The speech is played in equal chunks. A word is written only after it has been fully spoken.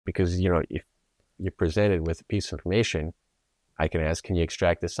because, if you're presented with a piece of information, I can ask, can you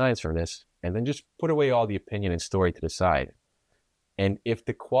extract the science from this? And then just put away all the opinion and story to the side. And if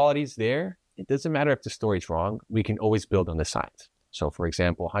the quality's there, it doesn't matter if the story's wrong, we can always build on the science. So for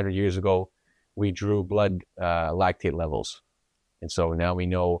example, 100 years ago, we drew blood lactate levels. And so now we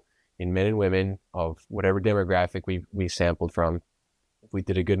know in men and women of whatever demographic we sampled from, if we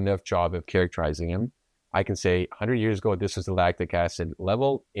did a good enough job of characterizing them, I can say 100 years ago, this was the lactic acid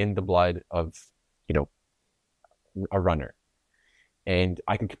level in the blood of, a runner. And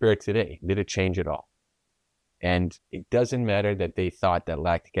I can compare it today. Did it change at all? And it doesn't matter that they thought that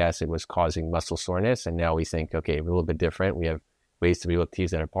lactic acid was causing muscle soreness. And now we think, okay, we're a little bit different. We have ways to be able to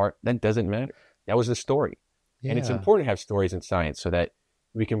tease that apart. That doesn't matter. That was the story. Yeah. And it's important to have stories in science so that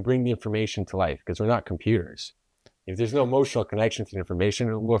we can bring the information to life, because we're not computers. If there's no emotional connection to the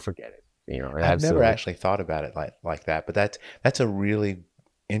information, we'll forget it. I've never actually thought about it like that, but that's a really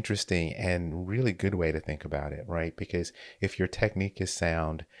interesting and really good way to think about it, right? Because if your technique is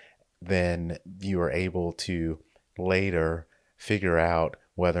sound, then you are able to later figure out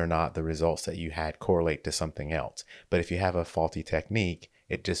whether or not the results that you had correlate to something else. But if you have a faulty technique,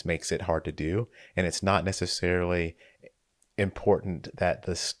 it just makes it hard to do. And it's not necessarily important that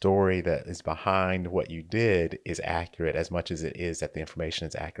the story that is behind what you did is accurate as much as it is that the information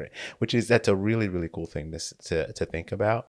is accurate, that's a really, really cool thing to think about.